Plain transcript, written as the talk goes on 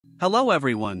Hello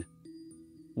everyone.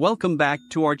 Welcome back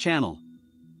to our channel.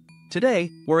 Today,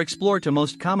 we'll explore the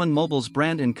most common mobiles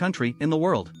brand and country in the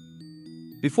world.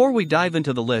 Before we dive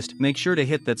into the list, make sure to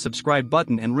hit that subscribe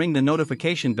button and ring the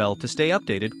notification bell to stay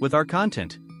updated with our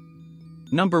content.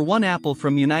 Number 1, Apple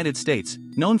from United States.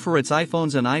 Known for its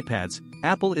iPhones and iPads,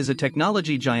 Apple is a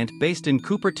technology giant based in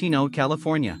Cupertino,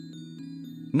 California.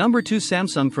 Number 2,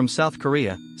 Samsung from South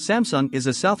Korea. Samsung is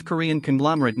a South Korean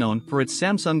conglomerate known for its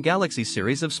Samsung Galaxy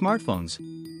series of smartphones.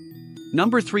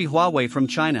 Number 3, Huawei from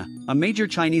China. A major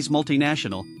Chinese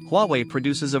multinational, Huawei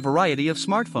produces a variety of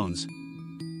smartphones.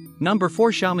 Number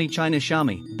 4, Xiaomi China.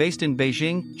 Xiaomi, based in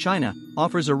Beijing, China,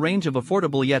 offers a range of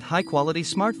affordable yet high-quality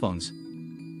smartphones.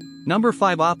 Number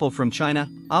 5, Oppo from China.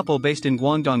 Oppo, based in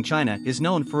Guangdong, China, is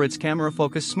known for its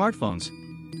camera-focused smartphones.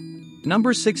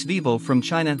 Number 6, Vivo from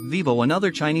China. Vivo,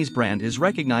 another Chinese brand, is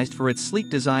recognized for its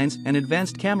sleek designs and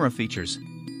advanced camera features.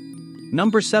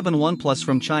 Number 7, OnePlus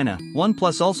from China.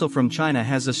 OnePlus, also from China,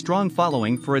 has a strong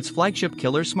following for its flagship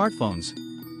killer smartphones.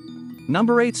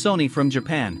 Number 8, Sony from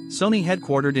Japan. Sony,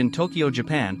 headquartered in Tokyo,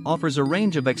 Japan, offers a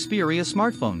range of Xperia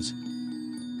smartphones.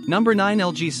 Number 9,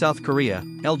 LG South Korea.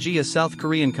 LG, a South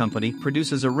Korean company,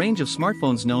 produces a range of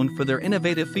smartphones known for their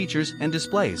innovative features and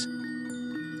displays.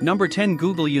 Number 10,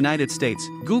 Google United States.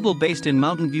 Google, based in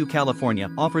Mountain View, California,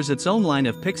 offers its own line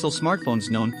of Pixel smartphones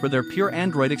known for their pure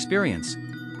Android experience.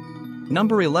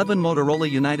 Number 11, Motorola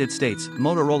United States.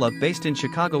 Motorola, based in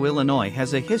Chicago, Illinois,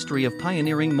 has a history of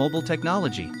pioneering mobile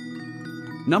technology.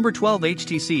 Number 12,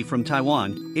 HTC from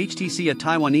Taiwan. HTC, a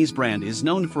Taiwanese brand, is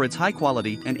known for its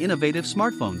high-quality and innovative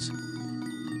smartphones.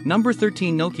 Number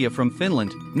 13, Nokia from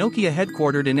Finland. Nokia,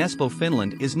 headquartered in Espoo,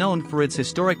 Finland, is known for its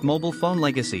historic mobile phone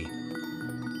legacy.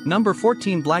 Number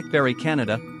 14, BlackBerry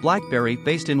Canada. BlackBerry,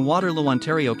 based in Waterloo,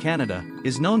 Ontario, Canada,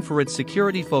 is known for its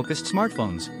security-focused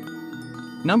smartphones.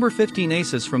 Number 15,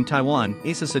 Asus from Taiwan.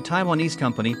 Asus, a Taiwanese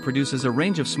company, produces a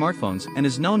range of smartphones and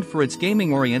is known for its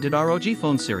gaming-oriented ROG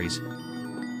phone series.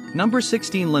 Number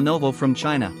 16, Lenovo from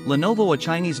China. Lenovo, a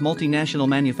Chinese multinational,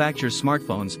 manufactures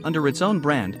smartphones under its own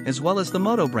brand as well as the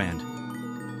Moto brand.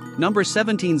 Number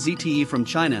 17, ZTE from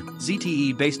China.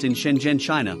 ZTE, based in Shenzhen,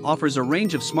 China, offers a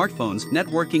range of smartphones,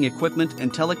 networking equipment,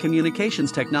 and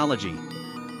telecommunications technology.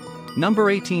 Number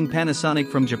 18, Panasonic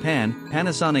from Japan.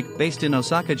 Panasonic, based in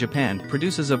Osaka, Japan,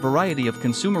 produces a variety of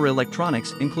consumer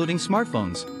electronics, including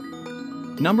smartphones.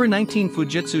 Number 19,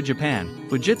 Fujitsu Japan.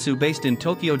 Fujitsu, based in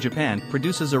Tokyo, Japan,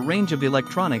 produces a range of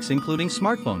electronics including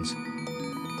smartphones.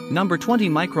 Number 20,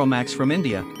 Micromax from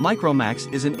India.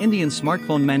 Micromax is an Indian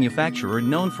smartphone manufacturer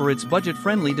known for its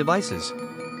budget-friendly devices.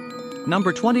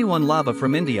 Number 21, Lava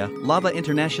from India. Lava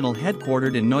International,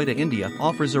 headquartered in Noida, India,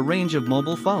 offers a range of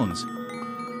mobile phones.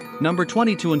 Number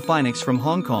 22, Infinix from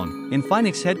Hong Kong.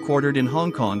 Infinix, headquartered in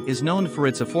Hong Kong, is known for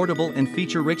its affordable and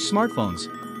feature-rich smartphones.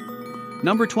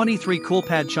 Number 23,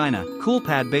 Coolpad China.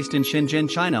 Coolpad, based in Shenzhen,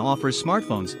 China, offers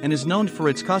smartphones and is known for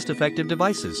its cost-effective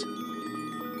devices.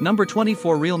 Number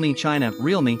 24, Realme China.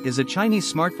 Realme is a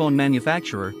Chinese smartphone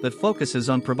manufacturer that focuses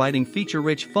on providing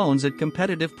feature-rich phones at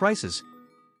competitive prices.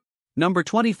 Number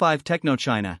 25, Tecno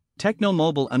China. Tecno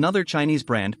Mobile, another Chinese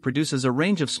brand, produces a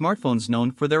range of smartphones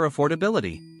known for their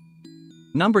affordability.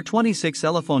 Number 26,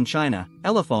 Elephone China.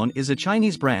 Elephone is a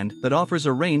Chinese brand that offers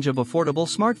a range of affordable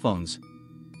smartphones.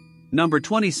 Number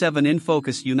 27,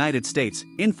 Infocus United States.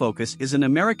 Infocus is an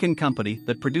American company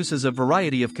that produces a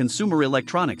variety of consumer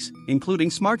electronics, including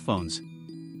smartphones.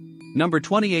 Number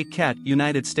 28, CAT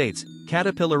United States.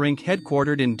 Caterpillar Inc.,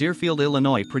 headquartered in Deerfield,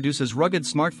 Illinois, produces rugged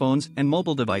smartphones and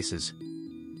mobile devices.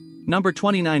 Number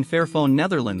 29, Fairphone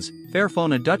Netherlands.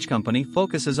 Fairphone, a Dutch company,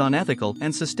 focuses on ethical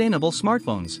and sustainable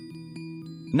smartphones.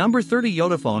 Number 30,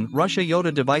 Yotaphone Russia.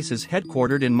 Yota Devices,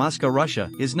 headquartered in Moscow, Russia,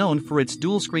 is known for its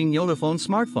dual-screen Yotaphone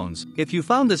smartphones. If you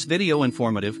found this video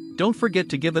informative, don't forget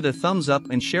to give it a thumbs up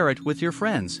and share it with your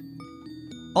friends.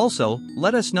 Also,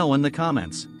 let us know in the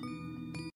comments.